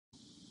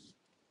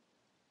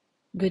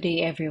Good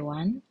day,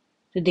 everyone.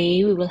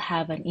 Today we will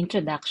have an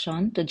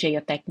introduction to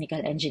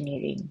geotechnical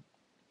engineering.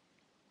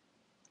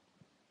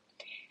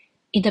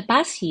 In the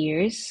past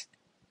years,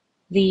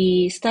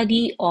 the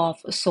study of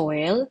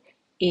soil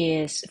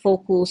is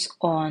focused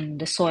on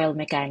the soil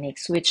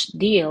mechanics, which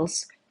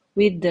deals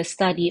with the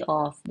study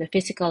of the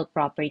physical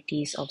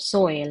properties of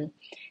soil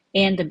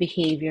and the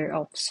behavior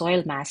of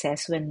soil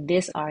masses when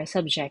these are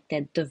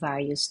subjected to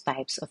various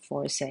types of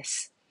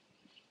forces.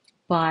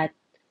 But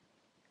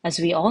as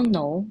we all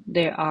know,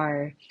 there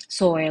are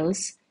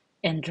soils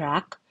and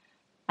rock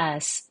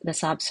as the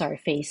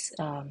subsurface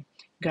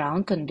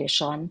ground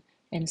condition.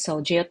 And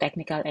so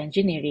geotechnical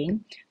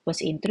engineering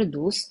was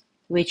introduced,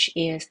 which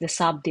is the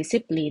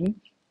subdiscipline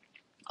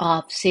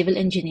of civil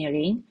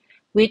engineering,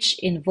 which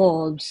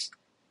involves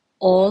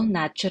all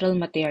natural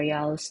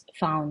materials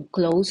found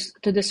close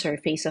to the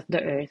surface of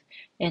the earth,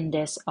 and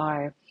these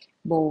are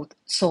both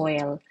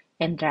soil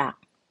and rock.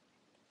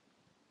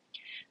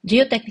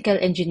 Geotechnical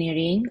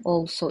engineering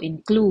also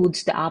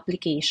includes the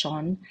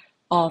application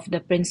of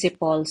the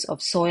principles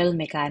of soil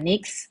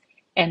mechanics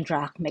and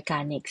rock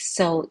mechanics.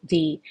 So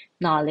the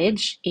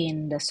knowledge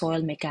in the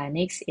soil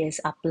mechanics is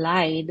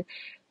applied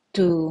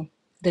to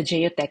the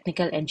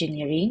geotechnical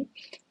engineering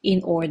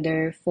in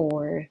order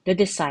for the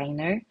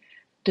designer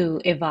to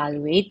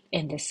evaluate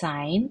and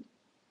design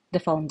the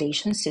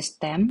foundation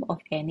system of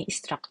any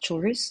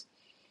structures,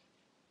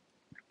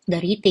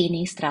 the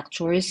retaining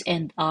structures,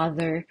 and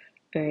other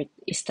earth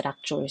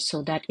structures.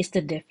 So that is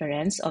the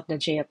difference of the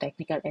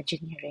geotechnical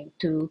engineering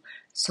to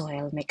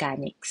soil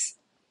mechanics.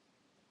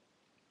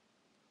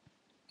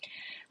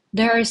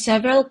 There are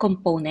several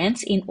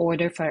components in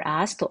order for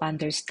us to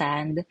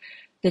understand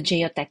the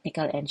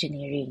geotechnical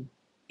engineering.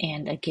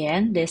 And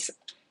again, this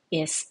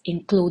is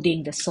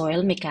including the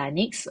soil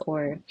mechanics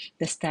or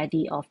the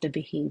study of the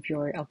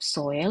behavior of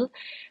soil,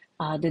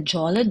 the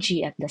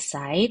geology at the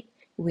site,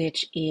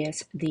 which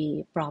is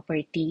the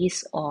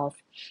properties of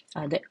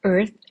the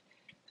earth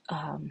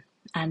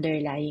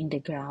underlying the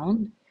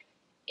ground.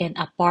 And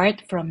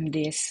apart from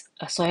this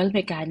soil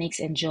mechanics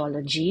and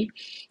geology,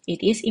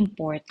 it is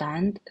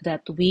important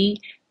that we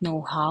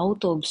know how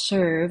to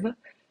observe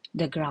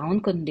the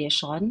ground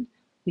condition.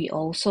 We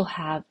also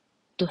have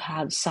to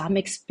have some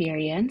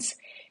experience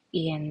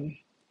in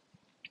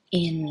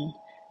in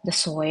the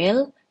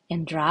soil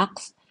and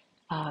rocks,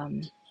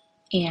 um,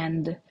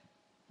 and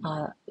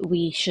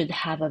we should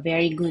have a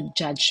very good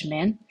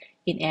judgment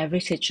in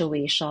every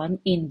situation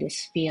in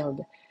this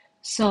field.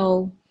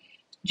 So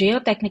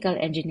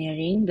geotechnical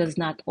engineering does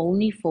not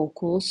only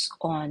focus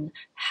on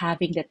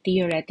having the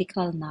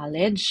theoretical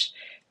knowledge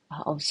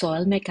of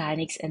soil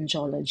mechanics and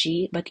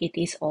geology, but it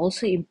is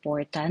also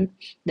important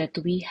that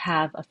we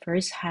have a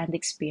first-hand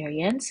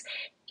experience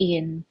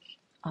in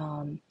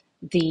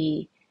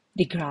the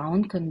the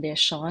ground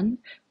condition,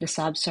 the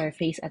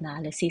subsurface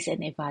analysis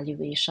and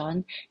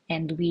evaluation,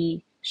 and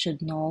we should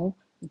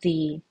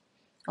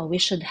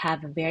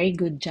have a very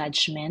good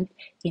judgment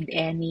in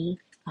any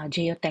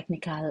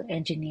geotechnical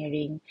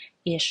engineering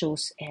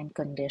issues and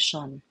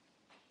condition.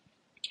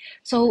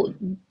 So,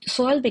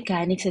 soil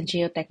mechanics and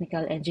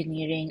geotechnical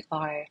engineering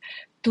are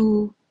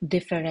two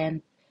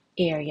different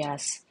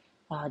areas.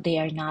 They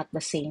are not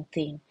the same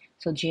thing.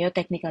 So,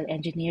 geotechnical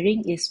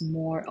engineering is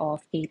more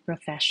of a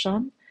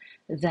profession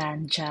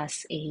than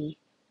just a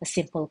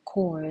simple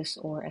course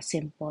or a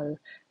simple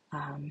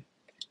um,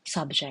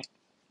 subject.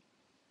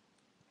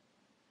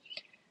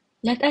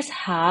 Let us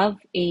have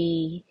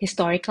a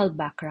historical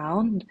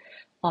background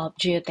of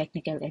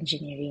geotechnical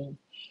engineering.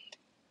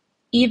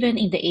 Even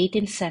in the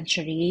 18th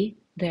century,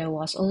 there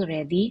was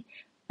already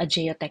a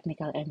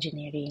geotechnical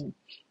engineering,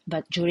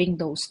 but during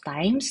those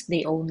times,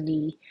 they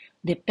only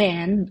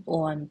depend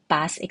on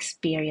past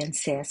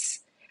experiences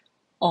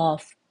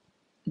of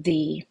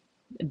the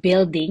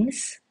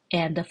buildings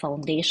and the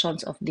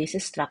foundations of these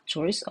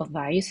structures, of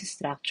various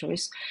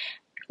structures,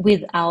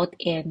 without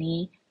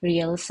any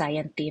real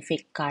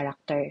scientific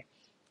character.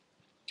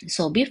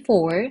 So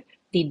before,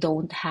 they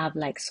don't have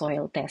like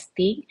soil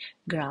testing,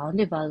 ground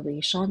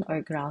evaluation,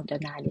 or ground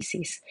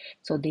analysis.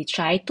 So they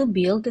try to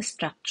build the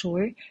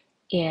structure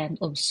and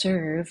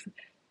observe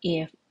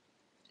if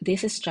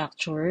this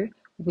structure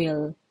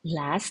will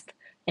last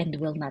and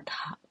will not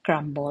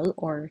crumble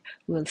or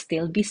will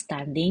still be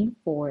standing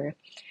for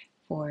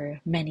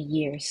many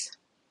years.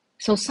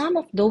 So some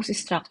of those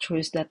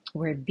structures that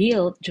were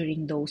built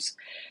during those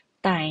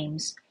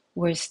times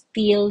were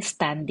still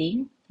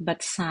standing,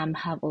 but some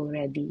have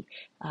already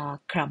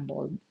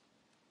crumbled.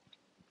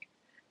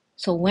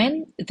 So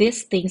when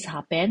these things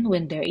happen,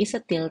 when there is a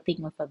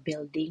tilting of a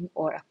building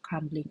or a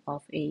crumbling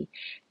of a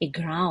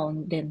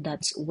ground, then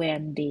that's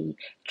when they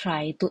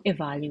try to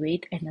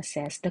evaluate and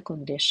assess the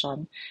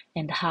condition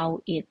and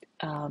how it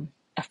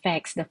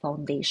affects the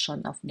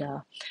foundation of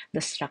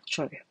the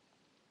structure.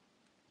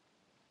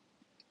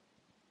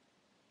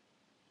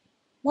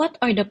 What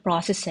are the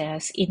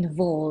processes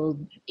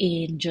involved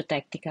in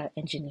geotechnical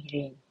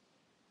engineering?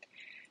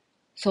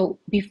 So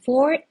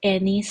before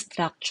any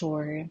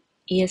structure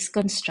is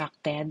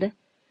constructed,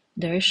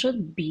 there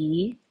should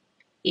be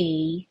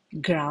a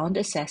ground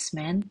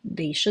assessment,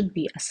 there should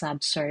be a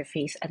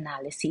subsurface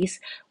analysis,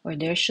 or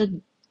there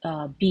should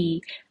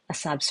be a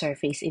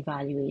subsurface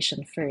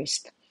evaluation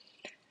first.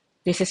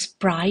 This is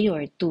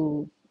prior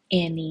to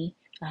any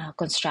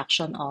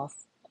construction of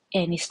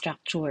any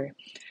structure.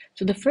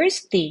 So the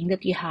first thing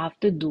that you have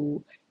to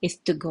do is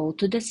to go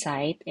to the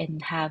site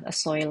and have a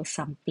soil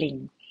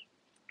sampling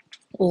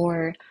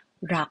or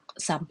rock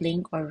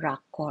sampling or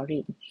rock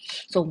coring.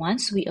 So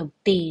once we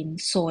obtain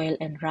soil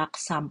and rock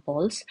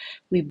samples,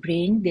 we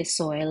bring the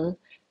soil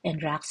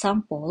and rock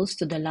samples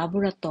to the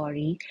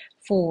laboratory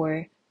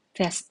for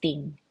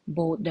testing,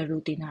 both the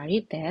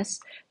routinary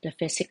test, the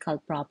physical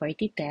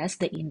property test,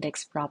 the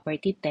index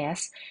property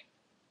test,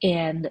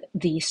 and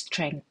the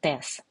strength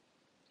test.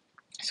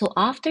 So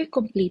after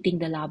completing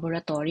the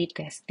laboratory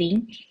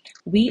testing,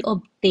 we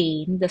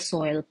obtain the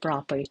soil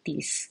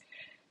properties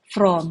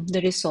from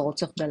the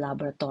results of the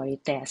laboratory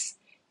test.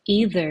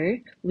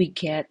 Either we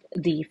get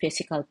the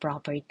physical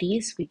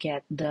properties, we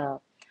get the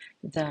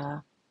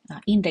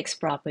index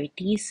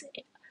properties,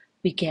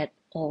 we get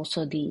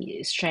also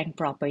the strength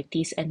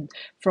properties, and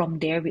from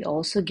there we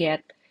also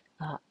get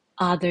uh,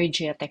 other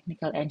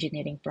geotechnical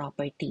engineering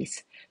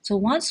properties. So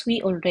once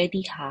we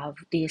already have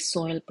these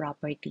soil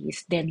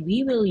properties, then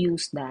we will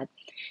use that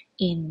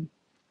in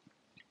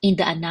in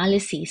the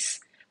analysis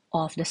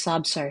of the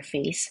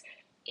subsurface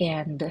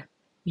and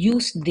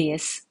use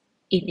this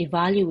in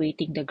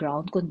evaluating the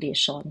ground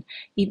condition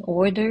in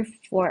order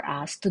for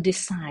us to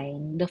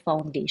design the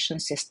foundation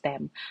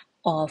system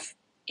of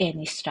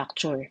any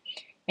structure.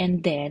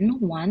 And then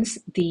once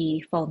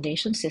the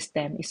foundation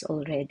system is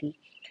already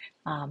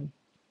um,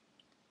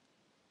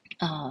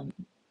 um,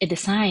 a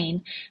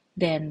design,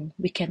 then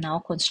we can now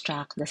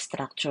construct the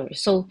structure.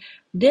 So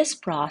this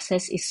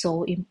process is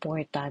so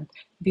important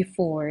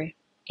before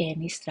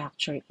any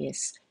structure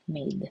is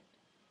made.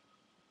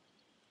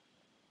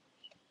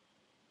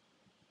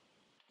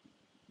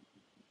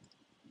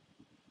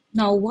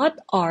 Now, what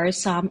are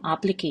some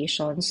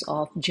applications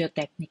of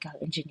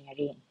geotechnical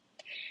engineering?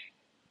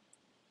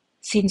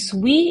 Since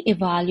we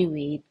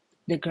evaluate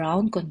the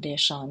ground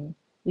condition,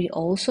 we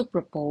also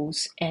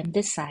propose and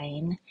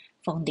design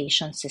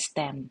foundation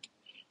system.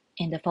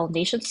 And the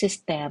foundation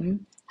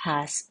system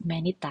has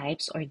many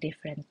types or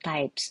different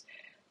types.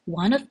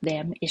 One of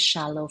them is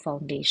shallow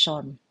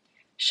foundation.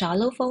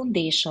 Shallow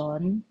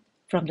foundation,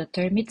 from the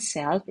term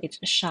itself, it's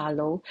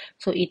shallow,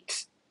 so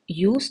it's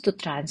used to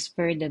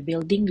transfer the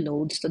building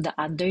loads to the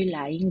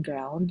underlying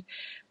ground,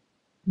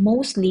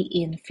 mostly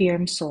in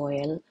firm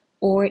soil,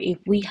 or if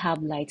we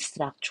have light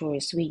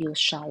structures, we use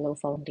shallow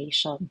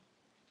foundation.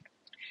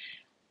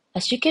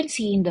 As you can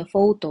see in the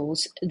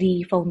photos,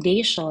 the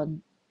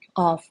foundation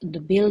of the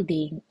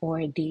building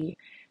or the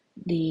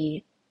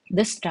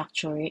the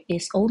structure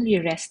is only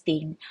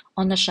resting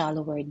on a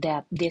shallower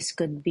depth. This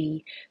could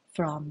be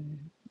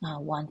from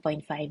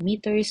 1.5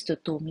 meters to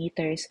 2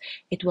 meters.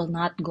 It will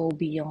not go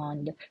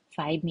beyond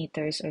 5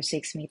 meters or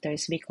 6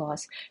 meters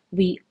because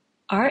we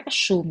are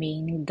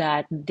assuming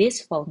that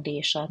this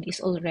foundation is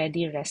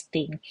already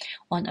resting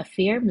on a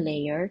firm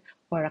layer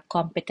or a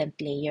competent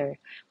layer.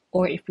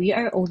 Or if we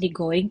are only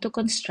going to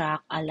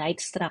construct a light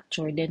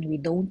structure, then we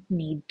don't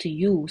need to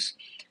use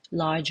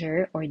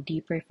larger or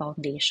deeper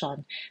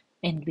foundation,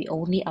 and we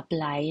only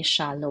apply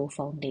shallow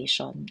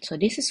foundation. So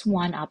this is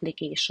one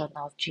application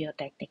of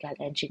geotechnical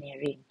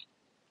engineering.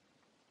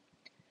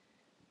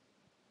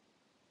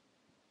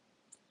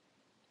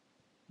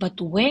 But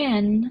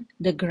when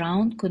the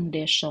ground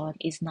condition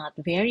is not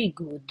very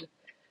good,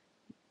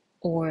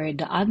 or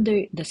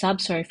the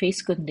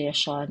subsurface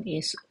condition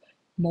is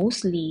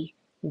mostly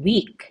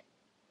weak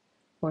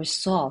or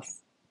soft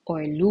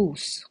or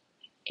loose,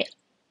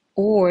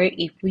 or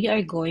if we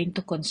are going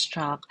to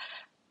construct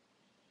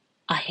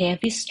a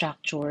heavy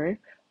structure,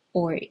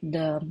 or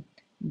the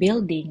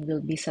building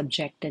will be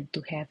subjected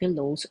to heavy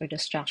loads, or the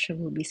structure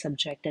will be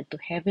subjected to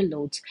heavy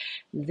loads,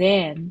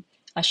 then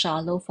a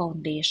shallow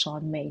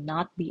foundation may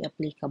not be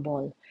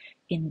applicable.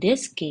 In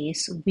this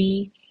case,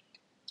 we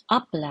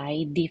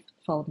apply deep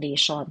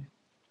foundation.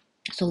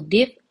 So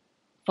deep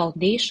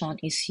foundation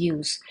is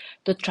used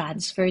to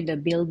transfer the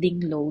building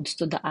loads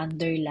to the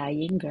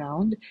underlying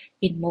ground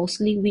in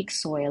mostly weak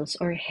soils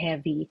or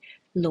heavy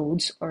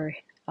loads or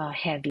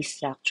heavy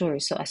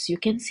structures. So as you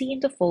can see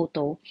in the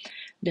photo,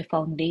 the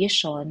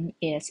foundation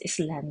is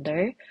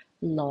slender,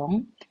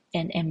 long,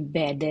 and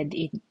embedded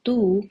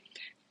into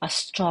a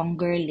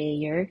stronger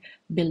layer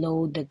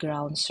below the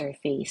ground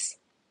surface.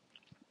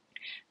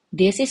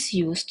 This is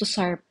used to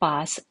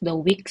surpass the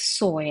weak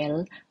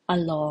soil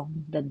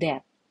along the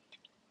depth.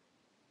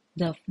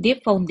 The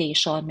deep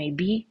foundation may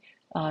be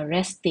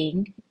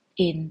resting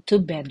into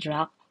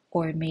bedrock,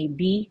 or may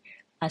be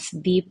as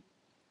deep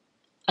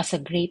as a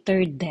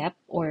greater depth,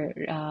 or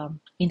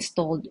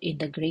installed in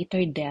the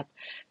greater depth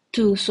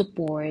to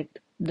support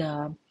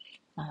uh,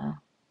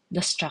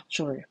 the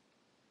structure.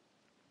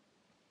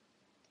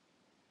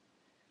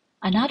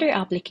 Another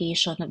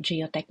application of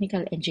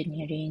geotechnical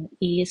engineering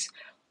is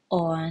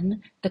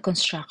on the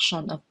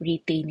construction of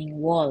retaining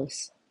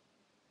walls.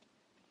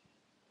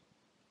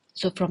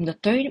 So from the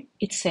term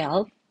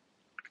itself,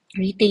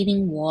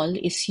 retaining wall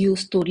is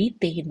used to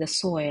retain the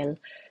soil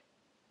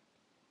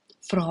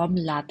from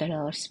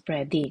lateral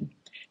spreading.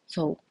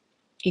 So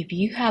if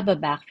you have a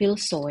backfill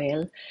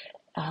soil,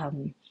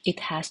 it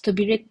has to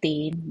be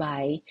retained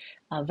by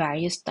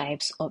various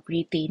types of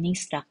retaining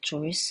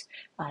structures,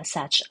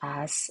 such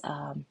as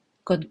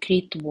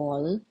concrete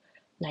wall,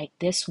 like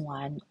this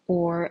one,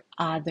 or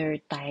other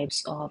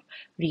types of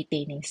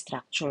retaining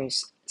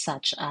structures,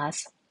 such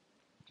as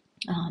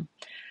um,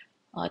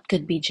 it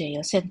could be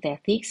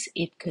geosynthetics,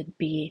 it could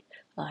be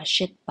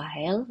sheet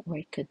pile, or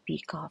it could be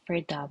coffer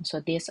dam. So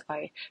these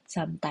are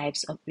some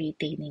types of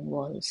retaining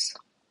walls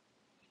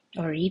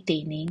or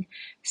retaining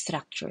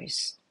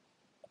structures.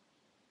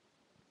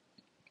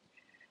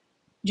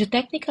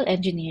 Geotechnical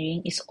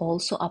engineering is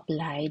also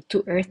applied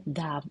to earth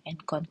dam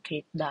and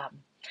concrete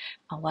dam.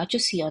 What you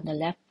see on the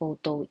left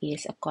photo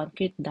is a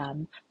concrete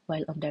dam,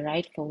 while on the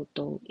right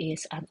photo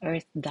is an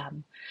earth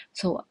dam.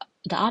 So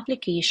the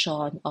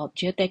application of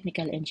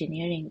geotechnical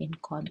engineering in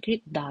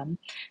concrete dam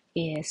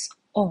is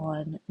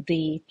on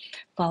the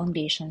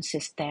foundation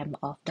system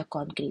of the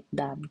concrete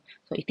dam.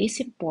 So it is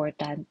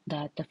important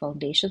that the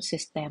foundation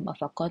system of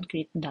a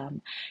concrete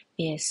dam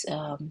is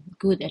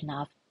good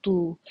enough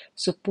to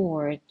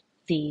support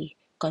the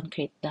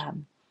concrete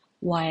dam,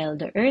 while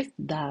the earth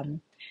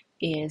dam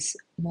is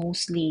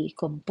mostly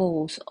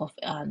composed of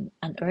an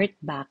earth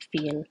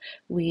backfill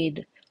with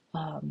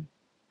um,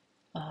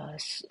 a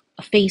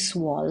face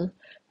wall,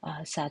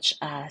 such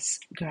as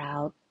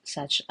grout,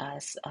 such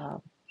as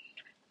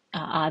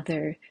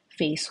other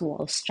face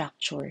wall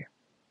structure.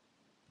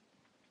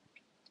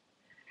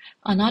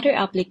 Another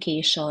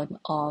application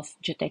of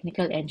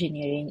geotechnical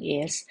engineering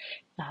is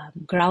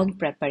ground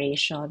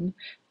preparation,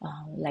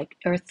 like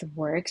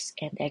earthworks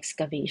and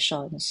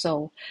excavation.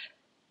 So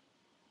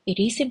it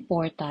is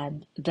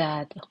important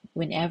that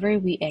whenever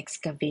we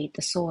excavate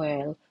the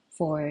soil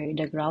for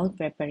the ground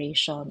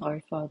preparation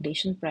or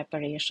foundation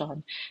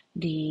preparation,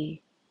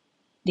 the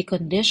the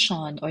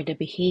condition or the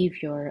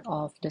behavior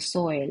of the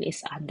soil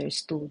is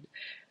understood,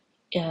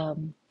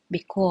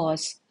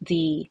 because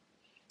the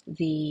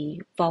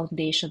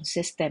foundation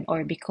system,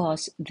 or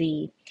because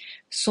the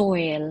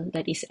soil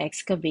that is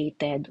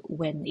excavated,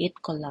 when it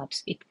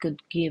collapses, it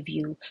could give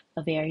you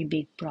a very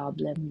big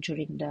problem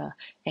during the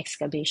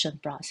excavation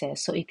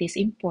process. So it is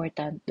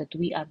important that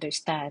we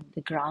understand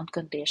the ground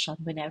condition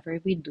whenever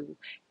we do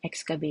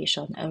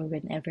excavation or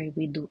whenever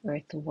we do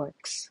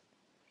earthworks.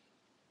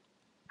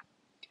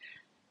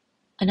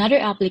 Another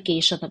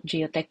application of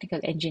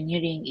geotechnical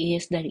engineering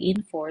is the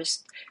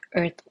reinforced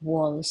earth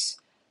walls,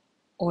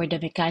 or the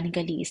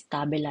mechanically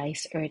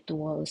stabilized earth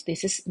walls.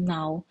 This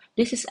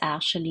is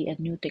actually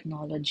a new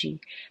technology,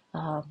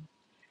 um,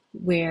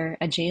 where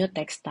a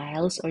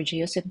geotextiles or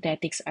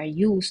geosynthetics are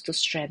used to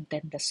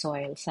strengthen the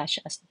soil, such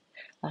as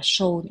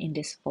shown in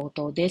this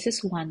photo. This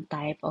is one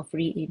type of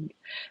retaining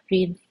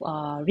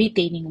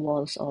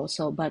walls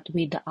also, but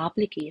with the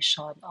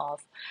application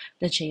of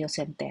the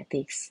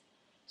geosynthetics.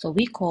 So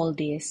we call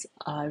this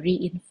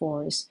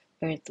reinforced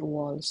earth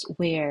walls,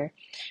 where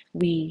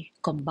we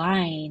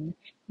combine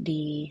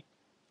the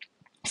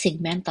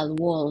segmental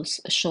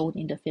walls shown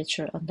in the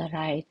picture on the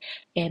right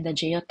and the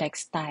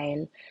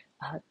geotextile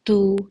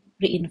to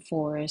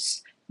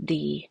reinforce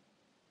the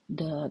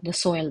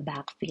soil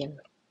backfill.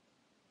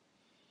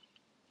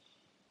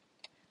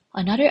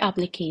 Another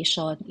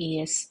application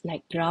is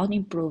like ground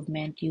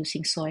improvement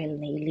using soil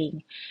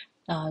nailing.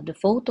 The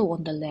photo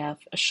on the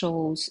left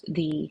shows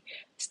the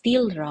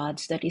steel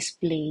rods that is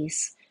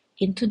placed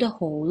into the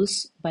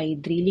holes by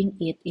drilling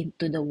it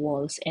into the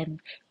walls and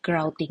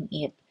grouting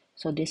it.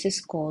 So this is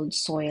called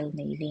soil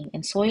nailing.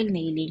 And soil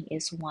nailing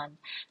is one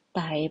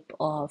type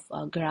of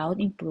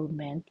ground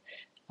improvement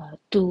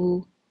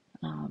to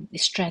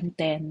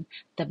strengthen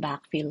the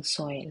backfill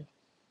soil.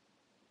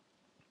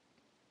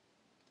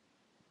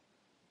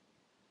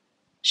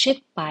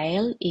 Sheet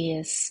pile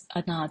is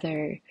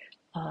another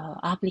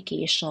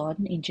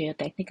application in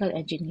geotechnical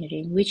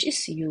engineering, which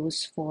is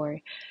used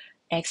for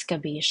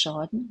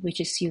excavation, which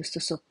is used to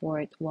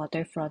support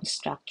waterfront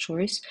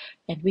structures,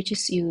 and which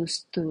is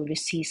used to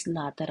resist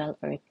lateral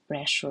earth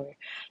pressure.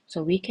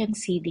 So we can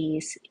see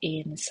this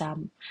in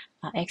some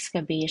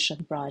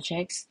excavation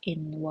projects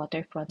in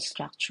waterfront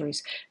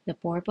structures, the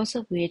purpose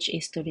of which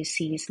is to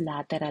resist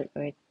lateral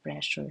earth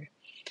pressure.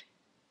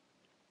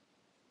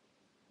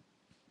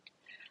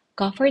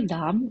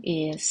 Cofferdam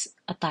is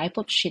a type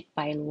of sheet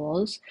pile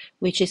walls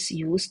which is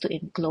used to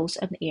enclose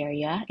an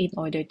area in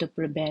order to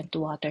prevent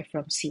water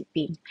from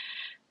seeping.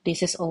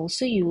 This is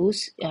also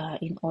used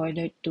in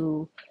order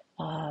to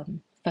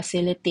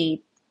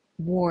facilitate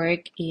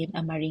work in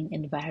a marine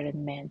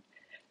environment.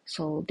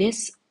 So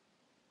this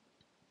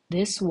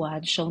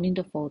one shown in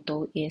the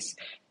photo is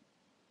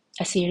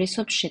a series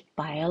of sheet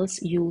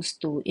piles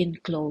used to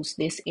enclose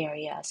these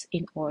areas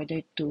in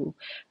order to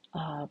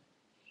uh,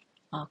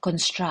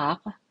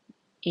 construct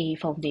a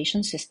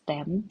foundation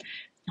system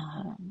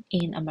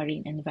in a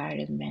marine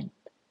environment.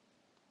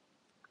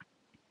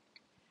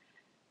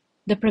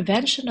 The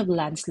prevention of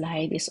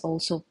landslide is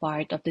also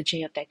part of the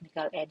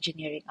geotechnical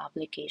engineering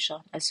application.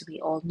 As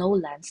we all know,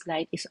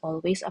 landslide is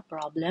always a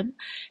problem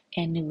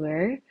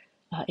anywhere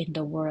in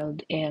the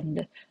world,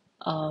 and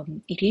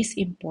it is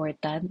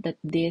important that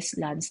this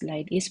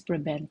landslide is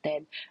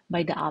prevented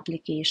by the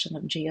application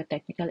of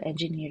geotechnical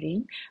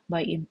engineering,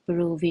 by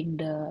improving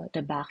the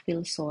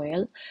backfill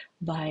soil,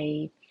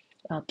 by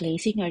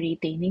placing a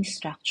retaining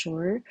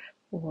structure,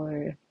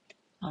 or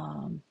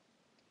um,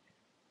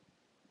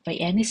 by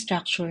any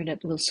structure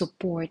that will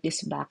support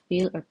this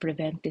backfill or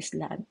prevent this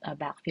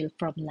backfill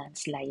from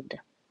landslide.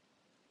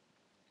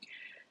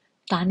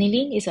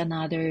 Tunneling is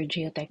another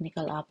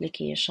geotechnical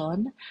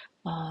application,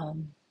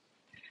 um,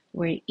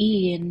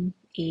 wherein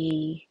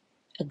a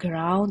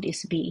ground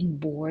is being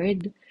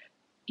bored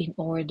in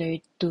order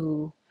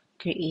to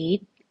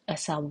create a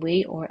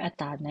subway or a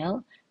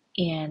tunnel,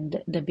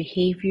 and the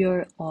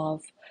behavior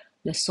of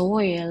the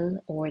soil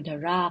or the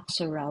rock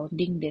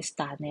surrounding this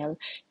tunnel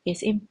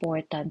is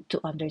important to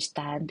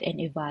understand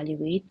and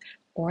evaluate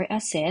or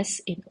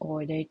assess in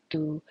order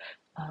to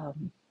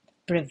um,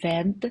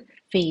 prevent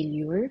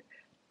failure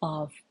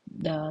of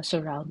the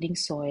surrounding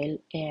soil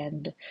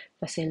and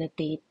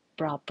facilitate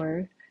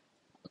proper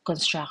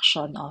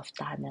construction of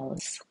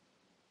tunnels.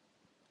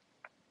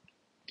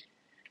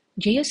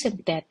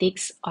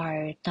 Geosynthetics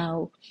are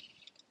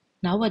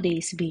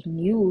nowadays being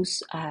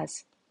used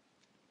as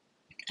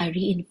a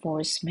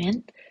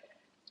reinforcement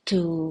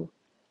to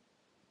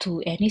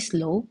any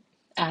slope,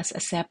 as a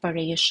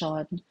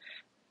separation,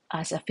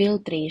 as a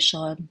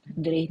filtration,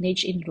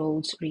 drainage in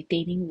roads,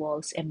 retaining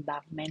walls,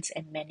 embankments,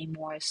 and many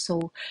more.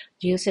 So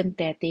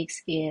geosynthetic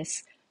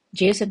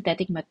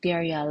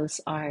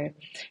materials are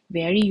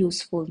very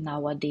useful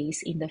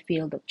nowadays in the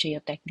field of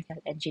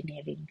geotechnical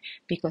engineering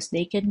because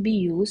they can be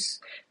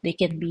used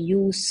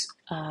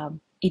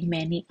in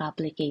many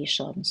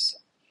applications.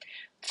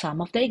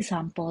 Some of the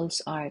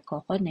examples are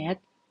coconut,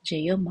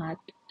 geomat,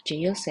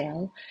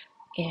 geocell,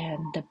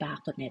 and the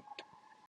baconet.